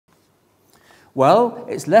Well,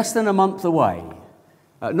 it's less than a month away.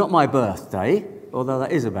 Not my birthday, although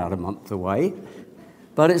that is about a month away,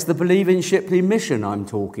 but it's the Believe in Shipley mission I'm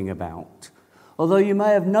talking about. Although you may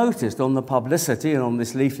have noticed on the publicity and on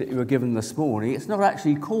this leaflet you were given this morning, it's not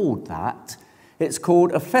actually called that. It's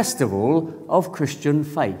called a Festival of Christian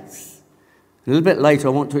Faith. A little bit later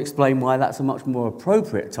I want to explain why that's a much more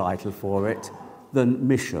appropriate title for it than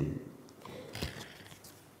mission.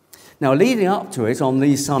 Now, leading up to it on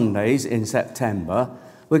these Sundays in September,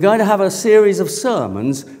 we're going to have a series of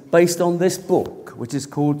sermons based on this book, which is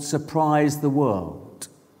called Surprise the World.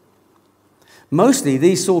 Mostly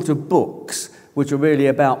these sort of books, which are really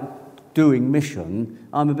about doing mission,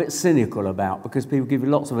 I'm a bit cynical about because people give you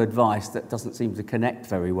lots of advice that doesn't seem to connect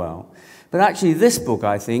very well. But actually this book,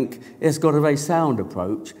 I think, has got a very sound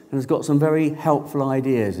approach and has got some very helpful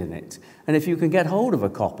ideas in it. And if you can get hold of a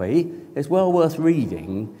copy, it's well worth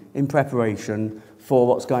reading in preparation for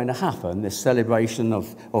what's going to happen, this celebration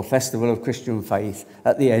of, or Festival of Christian Faith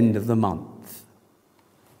at the end of the month.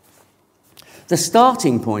 The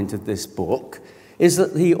starting point of this book is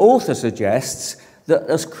that the author suggests that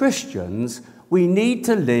as Christians, we need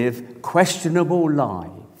to live questionable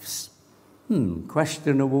lives.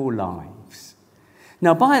 Questionable lives.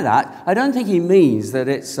 Now, by that, I don't think he means that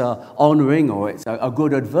it's honouring or it's a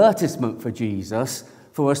good advertisement for Jesus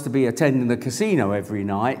for us to be attending the casino every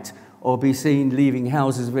night or be seen leaving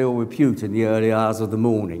houses of ill repute in the early hours of the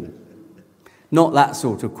morning. Not that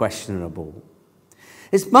sort of questionable.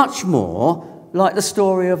 It's much more like the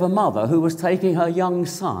story of a mother who was taking her young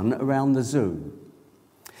son around the zoo.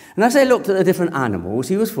 And as they looked at the different animals,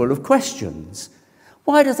 he was full of questions.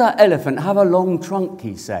 "Why does that elephant have a long trunk?"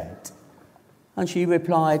 he said. And she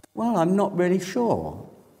replied, "Well, I'm not really sure."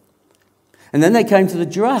 And then they came to the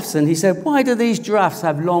giraffes and he said, "Why do these giraffes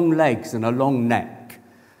have long legs and a long neck?"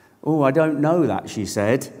 "Oh, I don't know that," she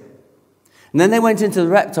said. And then they went into the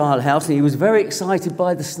reptile house and he was very excited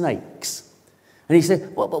by the snakes. And he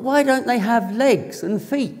said, "Well, but why don't they have legs and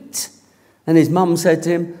feet?" And his mum said to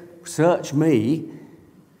him, "Search me."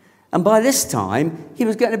 And by this time, he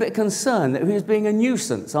was getting a bit concerned that he was being a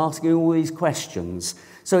nuisance, asking all these questions.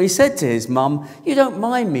 So he said to his mum, "You don't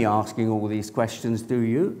mind me asking all these questions, do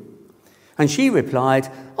you?" And she replied,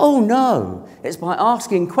 "Oh no, it's by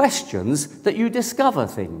asking questions that you discover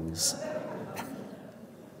things."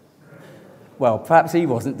 Well, perhaps he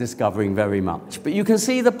wasn't discovering very much, but you can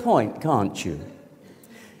see the point, can't you?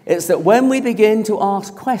 It's that when we begin to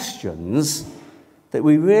ask questions, that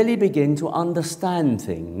we really begin to understand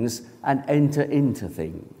things and enter into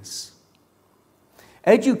things.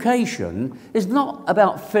 Education is not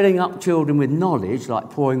about filling up children with knowledge like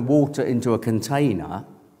pouring water into a container.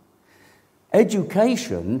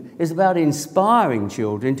 Education is about inspiring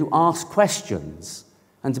children to ask questions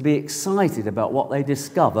and to be excited about what they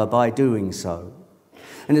discover by doing so.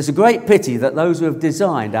 And it's a great pity that those who have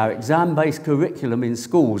designed our exam-based curriculum in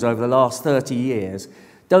schools over the last 30 years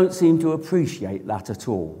don't seem to appreciate that at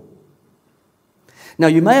all. Now,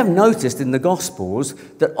 you may have noticed in the Gospels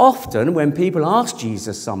that often when people ask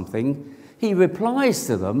Jesus something, he replies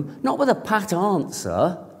to them not with a pat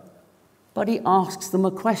answer, but he asks them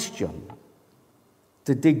a question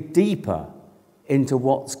to dig deeper into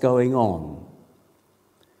what's going on.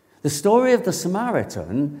 The story of the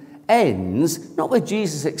Samaritan ends not with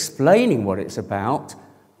Jesus explaining what it's about,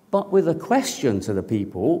 but with a question to the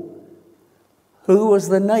people: who was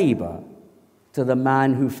the neighbour to the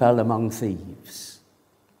man who fell among thieves?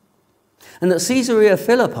 And at Caesarea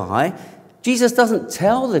Philippi, Jesus doesn't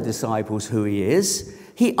tell the disciples who he is.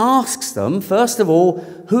 He asks them, first of all,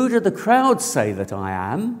 "Who do the crowds say that I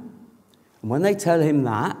am?" And when they tell him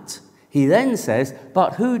that, he then says,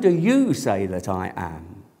 "But who do you say that I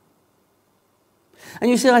am?" And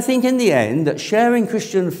you see, I think in the end that sharing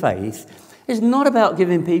Christian faith is not about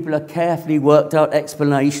giving people a carefully worked out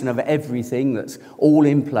explanation of everything that's all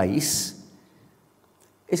in place.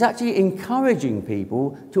 It's actually encouraging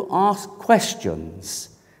people to ask questions.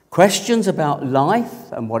 Questions about life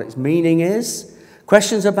and what its meaning is.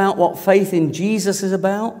 Questions about what faith in Jesus is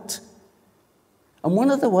about. And one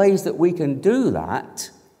of the ways that we can do that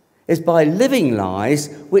is by living lives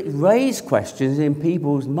which raise questions in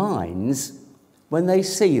people's minds when they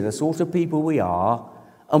see the sort of people we are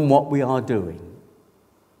and what we are doing.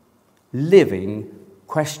 Living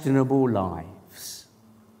questionable lives.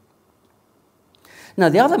 Now,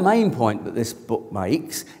 the other main point that this book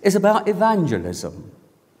makes is about evangelism.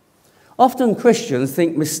 Often Christians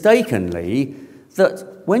think mistakenly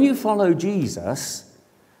that when you follow Jesus,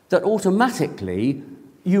 that automatically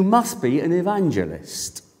you must be an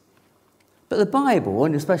evangelist. But the Bible,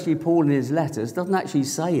 and especially Paul in his letters, doesn't actually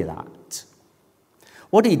say that.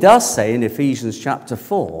 What he does say in Ephesians chapter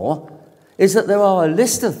 4 is that there are a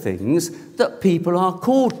list of things that people are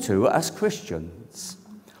called to as Christians.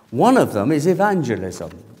 One of them is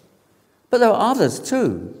evangelism. But there are others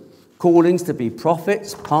too. Callings to be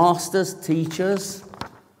prophets, pastors, teachers,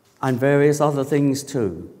 and various other things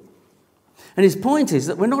too. And his point is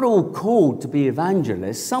that we're not all called to be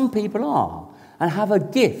evangelists. Some people are and have a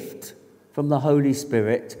gift from the Holy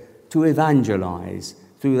Spirit to evangelize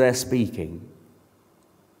through their speaking.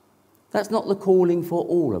 That's not the calling for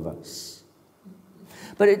all of us.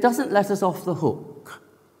 But it doesn't let us off the hook.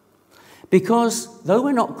 Because though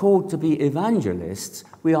we're not called to be evangelists,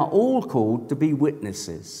 we are all called to be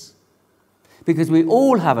witnesses. Because we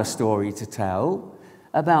all have a story to tell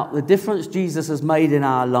about the difference Jesus has made in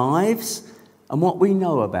our lives and what we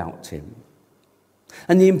know about him.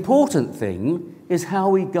 And the important thing is how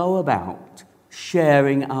we go about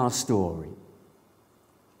sharing our story.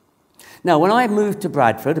 Now, when I moved to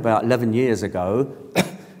Bradford about 11 years ago,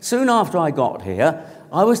 soon after I got here,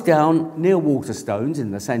 I was down near Waterstones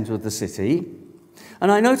in the centre of the city,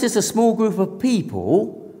 and I noticed a small group of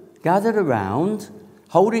people gathered around,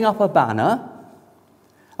 holding up a banner,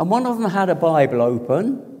 and one of them had a Bible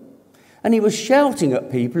open, and he was shouting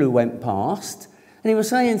at people who went past, and he was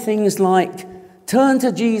saying things like, "Turn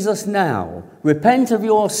to Jesus now, repent of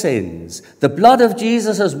your sins, the blood of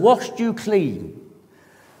Jesus has washed you clean."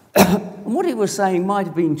 And what he was saying might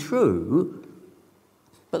have been true,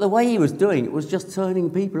 but the way he was doing it was just turning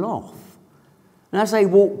people off. And as they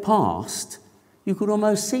walked past, you could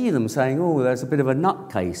almost see them saying, "Oh, there's a bit of a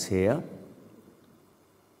nutcase here."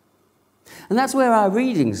 And that's where our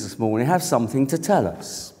readings this morning have something to tell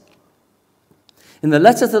us. In the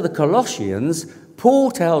letter to the Colossians,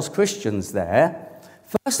 Paul tells Christians there,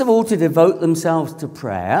 first of all, to devote themselves to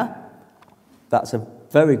prayer. That's a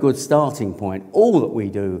very good starting point. All that we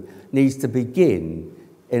do needs to begin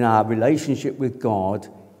in our relationship with God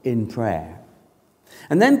in prayer.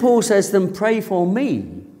 And then Paul says to them, pray for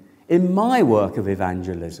me in my work of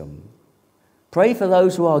evangelism. Pray for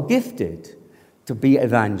those who are gifted to be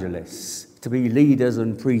evangelists, to be leaders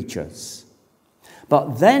and preachers.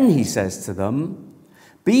 But then he says to them,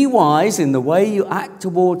 be wise in the way you act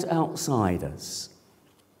towards outsiders.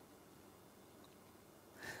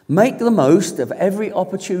 Make the most of every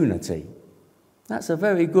opportunity. That's a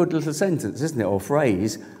very good little sentence, isn't it, or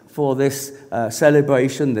phrase for this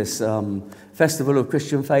celebration, this festival of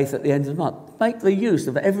Christian faith at the end of the month. Make the use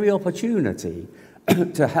of every opportunity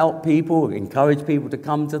to help people, encourage people to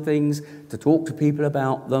come to things, to talk to people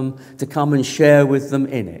about them, to come and share with them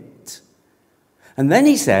in it. And then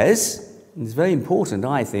he says, and it's very important,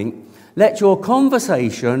 I think, let your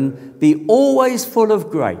conversation be always full of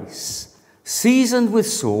grace, seasoned with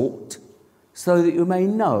salt, so that you may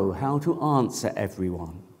know how to answer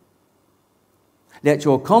everyone. Let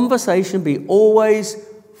your conversation be always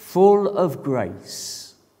full of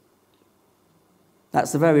grace.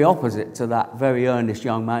 That's the very opposite to that very earnest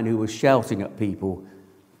young man who was shouting at people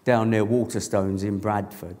down near Waterstones in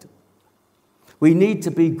Bradford. We need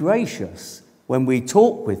to be gracious when we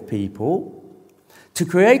talk with people, to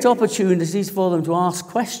create opportunities for them to ask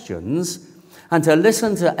questions and to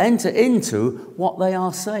listen, to enter into what they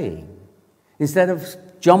are saying, instead of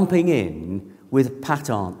jumping in with pat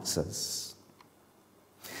answers.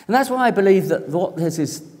 And that's why I believe that what this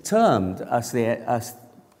is termed as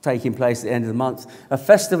taking place at the end of the month, a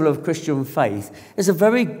festival of Christian faith, is a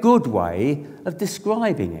very good way of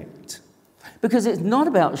describing it. Because it's not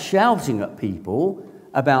about shouting at people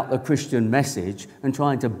about the Christian message and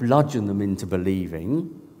trying to bludgeon them into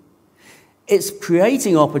believing. It's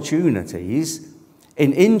creating opportunities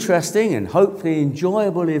in interesting and hopefully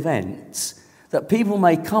enjoyable events that people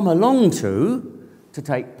may come along to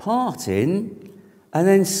take part in, and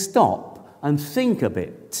then stop and think a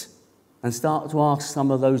bit and start to ask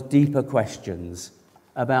some of those deeper questions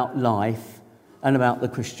about life and about the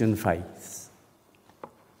Christian faith.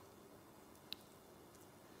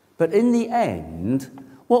 But in the end,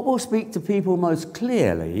 what will speak to people most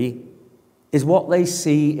clearly is what they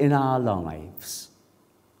see in our lives.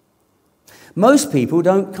 Most people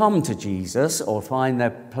don't come to Jesus or find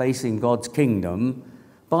their place in God's kingdom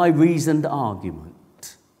by reasoned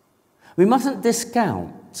argument. We mustn't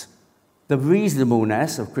discount the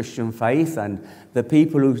reasonableness of Christian faith and the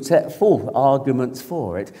people who set forth arguments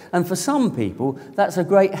for it. And for some people, that's a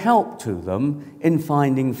great help to them in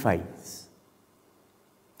finding faith.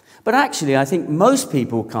 But actually, I think most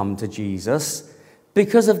people come to Jesus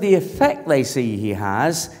because of the effect they see he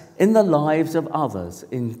has in the lives of others,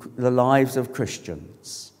 in the lives of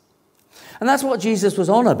Christians. And that's what Jesus was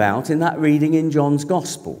on about in that reading in John's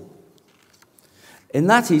Gospel. In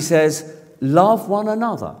that he says, love one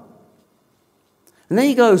another. And then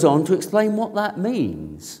he goes on to explain what that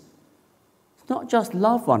means. It's not just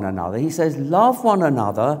love one another. He says, love one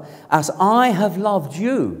another as I have loved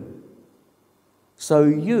you. So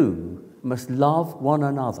you must love one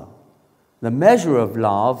another. The measure of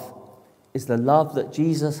love is the love that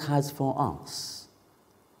Jesus has for us.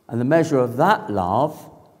 And the measure of that love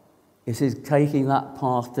is his taking that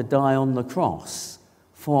path to die on the cross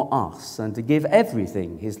for us and to give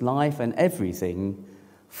everything, his life and everything,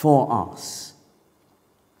 for us.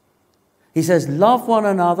 He says, love one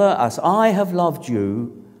another as I have loved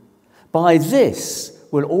you. By this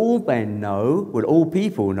will all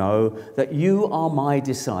people know that you are my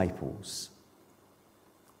disciples.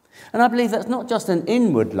 And I believe that's not just an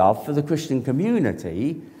inward love for the Christian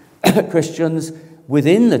community, Christians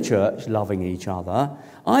within the church loving each other.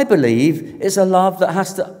 I believe it's a love that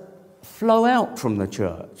has to flow out from the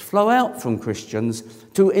church, flow out from Christians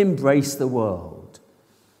to embrace the world.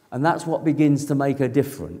 And that's what begins to make a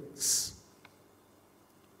difference.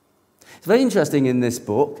 It's very interesting in this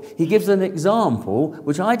book. He gives an example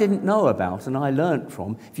which I didn't know about and I learnt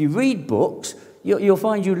from. If you read books, you'll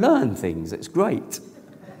find you learn things. It's great.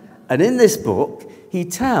 And in this book, he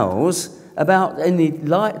tells about, in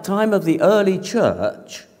the time of the early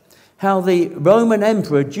church, how the Roman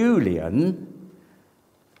Emperor Julian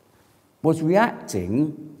was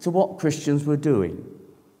reacting to what Christians were doing.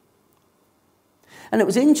 And it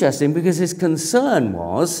was interesting because his concern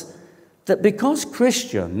was that because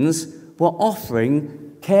Christians were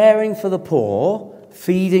offering, caring for the poor,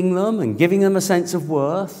 feeding them and giving them a sense of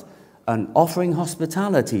worth and offering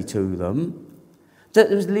hospitality to them,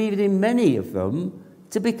 that it was leading many of them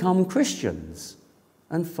to become Christians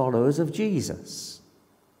and followers of Jesus.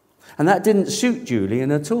 And that didn't suit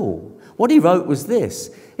Julian at all. What he wrote was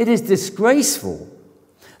this: it is disgraceful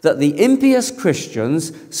that the impious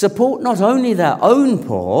Christians support not only their own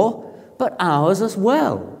poor, but ours as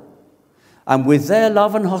well, and with their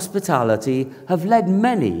love and hospitality have led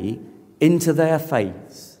many into their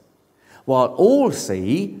faith, while all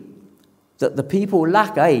see that the people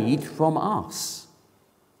lack aid from us.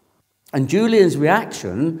 And Julian's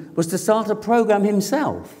reaction was to start a program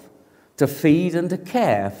himself to feed and to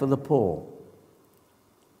care for the poor.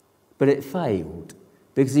 But it failed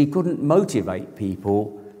because he couldn't motivate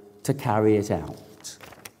people to carry it out.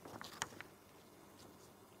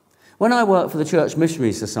 When I worked for the Church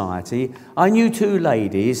Missionary Society, I knew two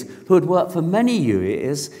ladies who had worked for many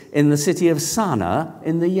years in the city of Sana'a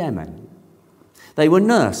in the Yemen. They were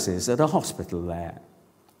nurses at a hospital there.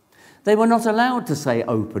 They were not allowed to say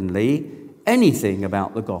openly anything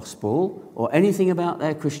about the gospel or anything about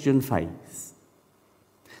their Christian faith.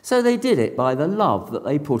 So they did it by the love that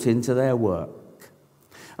they put into their work.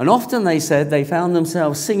 And often they said they found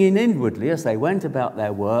themselves singing inwardly as they went about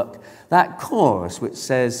their work that chorus which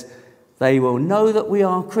says, "They will know that we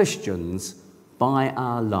are Christians by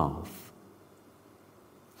our love."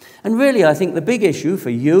 And really, I think the big issue for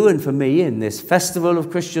you and for me in this festival of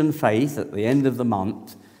Christian faith at the end of the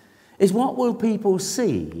month is what will people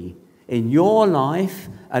see in your life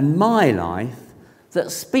and my life that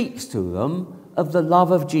speaks to them of the love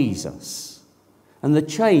of Jesus and the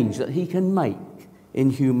change that he can make in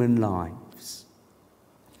human lives.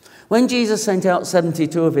 When Jesus sent out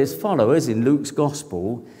 72 of his followers in Luke's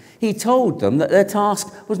Gospel, he told them that their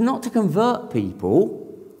task was not to convert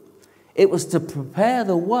people, it was to prepare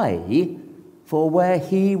the way for where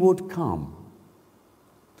he would come.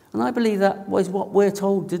 And I believe that was what we're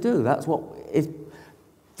told to do. That's what is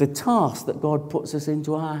the task that God puts us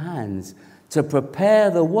into our hands, to prepare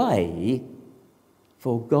the way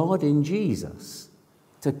for God in Jesus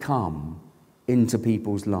to come into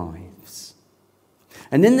people's lives.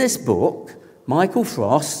 And in this book, Michael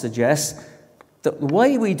Frost suggests that the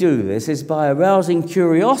way we do this is by arousing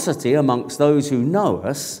curiosity amongst those who know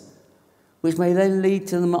us, which may then lead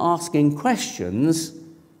to them asking questions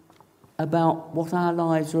about what our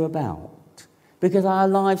lives are about, because our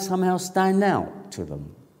lives somehow stand out to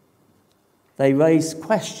them. They raise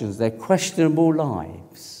questions, they're questionable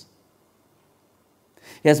lives.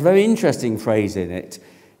 He has a very interesting phrase in it.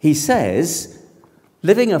 He says,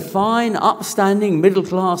 living a fine, upstanding,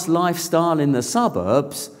 middle-class lifestyle in the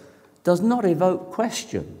suburbs does not evoke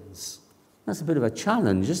questions. That's a bit of a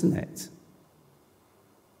challenge, isn't it?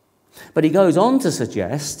 But he goes on to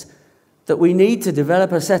suggest that we need to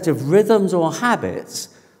develop a set of rhythms or habits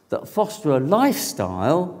that foster a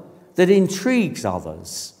lifestyle that intrigues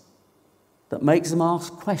others, that makes them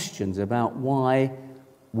ask questions about why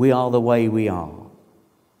we are the way we are.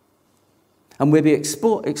 And we'll be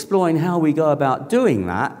exploring how we go about doing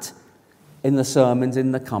that in the sermons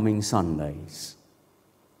in the coming Sundays.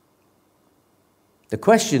 The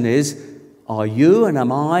question is, are you and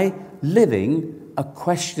am I living a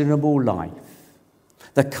questionable life?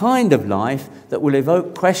 The kind of life that will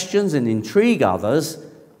evoke questions and intrigue others,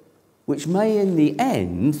 which may in the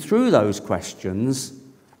end, through those questions,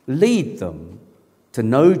 lead them to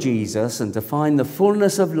know Jesus and to find the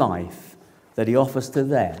fullness of life that he offers to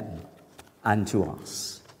them and to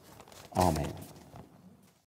us. Amen.